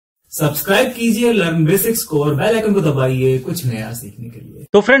Subscribe कीजिए learn basics को और बेल आइकन को दबाइए कुछ नया सीखने के लिए।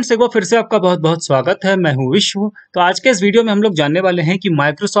 तो फ्रेंड्स, एक बार फिर से आपका बहुत बहुत स्वागत है। मैं हूं विश्व। तो आज के इस वीडियो में हम लोग जानने वाले हैं कि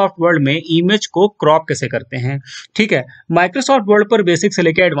माइक्रोसॉफ्ट वर्ड में इमेज को क्रॉप कैसे करते हैं। ठीक है, माइक्रोसॉफ्ट वर्ड पर बेसिक से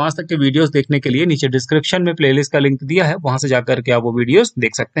लेकर एडवांस तक के वीडियोस देखने के लिए नीचे डिस्क्रिप्शन में प्लेलिस्ट का लिंक दिया है, वहां से जाकर के आप वो वीडियोस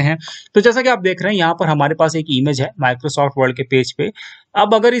देख सकते हैं। तो जैसा कि आप देख रहे हैं, यहाँ पर हमारे पास एक इमेज है माइक्रोसॉफ्ट वर्ड के पेज पे।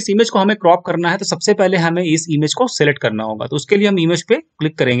 अब अगर इस इमेज को हमें क्रॉप करना है तो सबसे पहले हमें इस इमेज को सिलेक्ट करना होगा। तो उसके लिए हम इमेज पे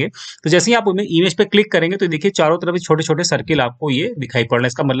क्लिक करेंगे। तो जैसे ही आप इमेज पे क्लिक करेंगे तो देखिए चारों तरफ छोटे छोटे सर्किल आपको ये दिखाई पड़ रहे हैं।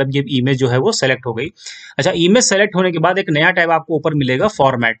 इसका मतलब ये इमेज जो है वो सेलेक्ट हो गई। अच्छा, इमेज सेलेक्ट होने के बाद एक नया टैब आपको ऊपर मिलेगा,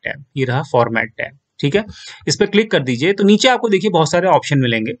 फॉर्मेट टैब। ये रहा फॉर्मेट टैब। ठीक है, इस पर क्लिक कर दीजिए तो नीचे आपको देखिए बहुत सारे ऑप्शन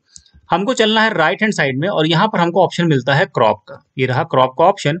मिलेंगे। हमको चलना है राइट हैंड साइड में और यहाँ पर हमको ऑप्शन मिलता है क्रॉप का। ये रहा क्रॉप का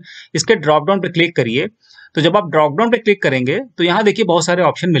ऑप्शन। इसके ड्रॉप डाउन पे क्लिक करिए। तो जब आप ड्रॉप डाउन पे क्लिक करेंगे तो यहाँ देखिए बहुत सारे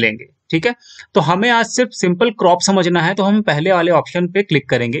ऑप्शन मिलेंगे। ठीक है, तो हमें आज सिर्फ सिंपल क्रॉप समझना है तो हम पहले वाले ऑप्शन पे क्लिक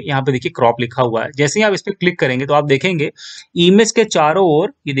करेंगे। यहाँ पे देखिए क्रॉप लिखा हुआ है। जैसे ही आप इस पे क्लिक करेंगे तो आप देखेंगे इमेज के चारों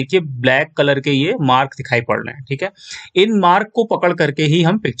ओर ये देखिए ब्लैक कलर के ये मार्क दिखाई पड़ रहे हैं। ठीक है, इन मार्क को पकड़ करके ही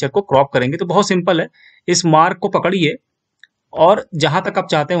हम पिक्चर को क्रॉप करेंगे। तो बहुत सिंपल है, इस मार्क को पकड़िए और जहां तक आप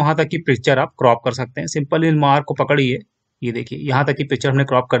चाहते हैं वहां तक की पिक्चर आप क्रॉप कर सकते हैं। सिंपल इन मार्क को पकड़िए, ये देखिए यहां तक की पिक्चर हमने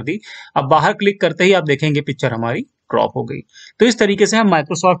क्रॉप कर दी। अब बाहर क्लिक करते ही आप देखेंगे पिक्चर हमारी क्रॉप हो गई। तो इस तरीके से हम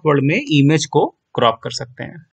माइक्रोसॉफ्ट वर्ड में इमेज को क्रॉप कर सकते हैं।